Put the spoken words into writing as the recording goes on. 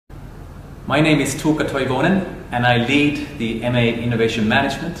My name is Tuukka Toivonen and I lead the MA Innovation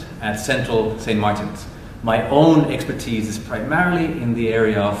Management at Central St. Martin's. My own expertise is primarily in the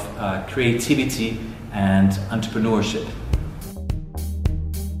area of creativity and entrepreneurship.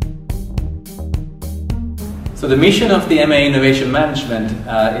 So the mission of the MA Innovation Management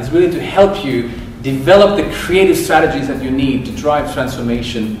is really to help you develop the creative strategies that you need to drive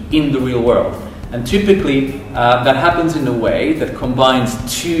transformation in the real world. And typically that happens in a way that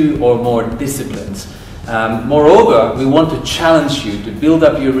combines two or more disciplines. Moreover, we want to challenge you to build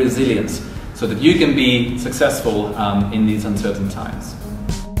up your resilience so that you can be successful in these uncertain times.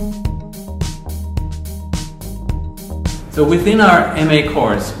 So within our MA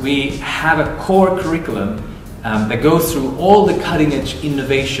course, we have a core curriculum that goes through all the cutting-edge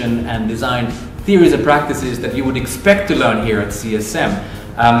innovation and design theories and practices that you would expect to learn here at CSM.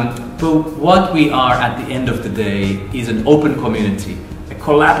 But what we are at the end of the day is an open community, a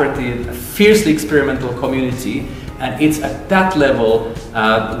collaborative, a fiercely experimental community, and it's at that level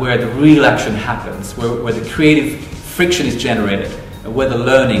where the real action happens, where the creative friction is generated, and where the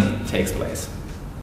learning takes place.